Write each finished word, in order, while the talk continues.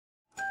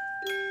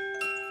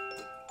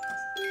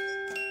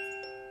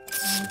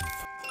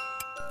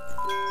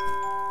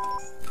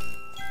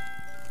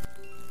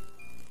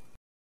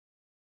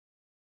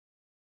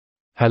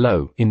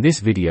Hello, in this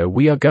video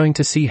we are going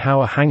to see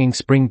how a hanging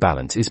spring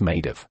balance is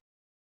made of.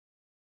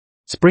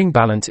 Spring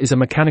balance is a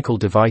mechanical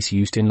device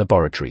used in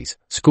laboratories,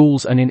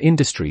 schools and in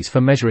industries for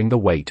measuring the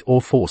weight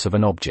or force of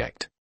an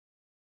object.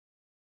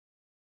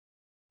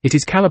 It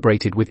is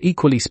calibrated with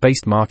equally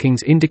spaced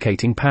markings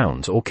indicating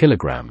pounds or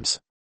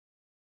kilograms.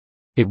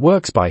 It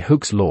works by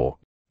Hooke's law.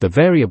 The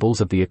variables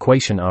of the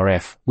equation are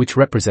F, which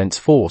represents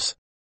force,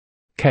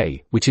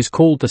 K, which is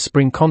called the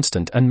spring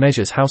constant and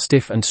measures how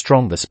stiff and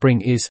strong the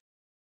spring is,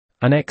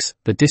 and X,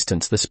 the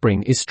distance the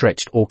spring is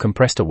stretched or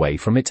compressed away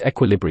from its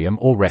equilibrium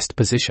or rest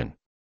position.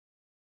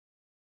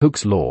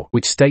 Hooke's law,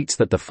 which states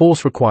that the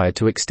force required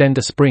to extend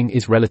a spring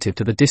is relative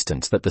to the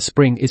distance that the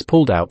spring is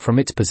pulled out from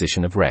its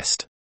position of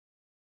rest.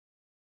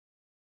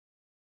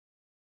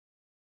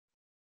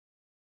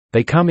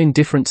 They come in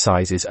different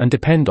sizes and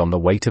depend on the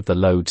weight of the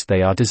loads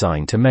they are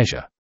designed to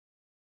measure.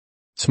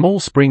 Small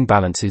spring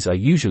balances are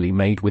usually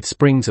made with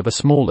springs of a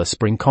smaller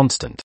spring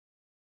constant.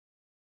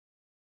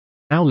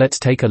 Now let's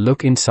take a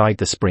look inside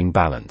the spring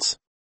balance.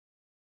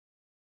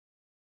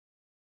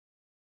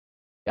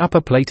 The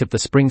upper plate of the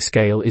spring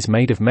scale is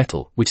made of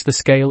metal, which the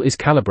scale is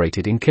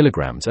calibrated in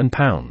kilograms and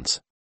pounds.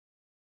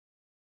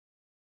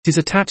 It is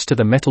attached to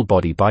the metal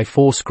body by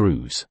 4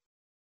 screws.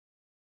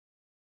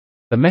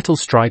 The metal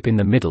stripe in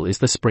the middle is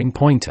the spring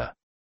pointer.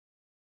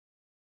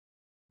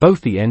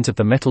 Both the ends of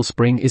the metal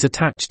spring is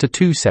attached to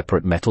 2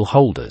 separate metal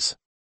holders.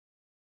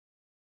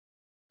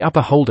 The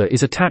upper holder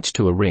is attached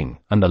to a ring,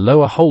 and the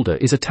lower holder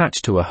is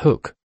attached to a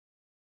hook.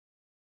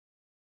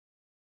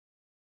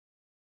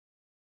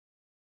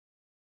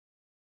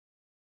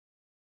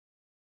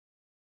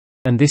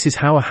 And this is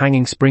how a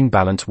hanging spring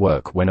balance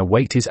works when a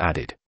weight is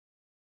added.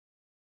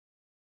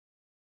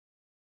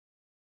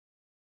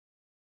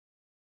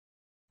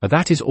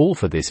 That is all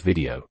for this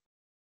video.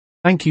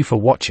 Thank you for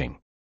watching.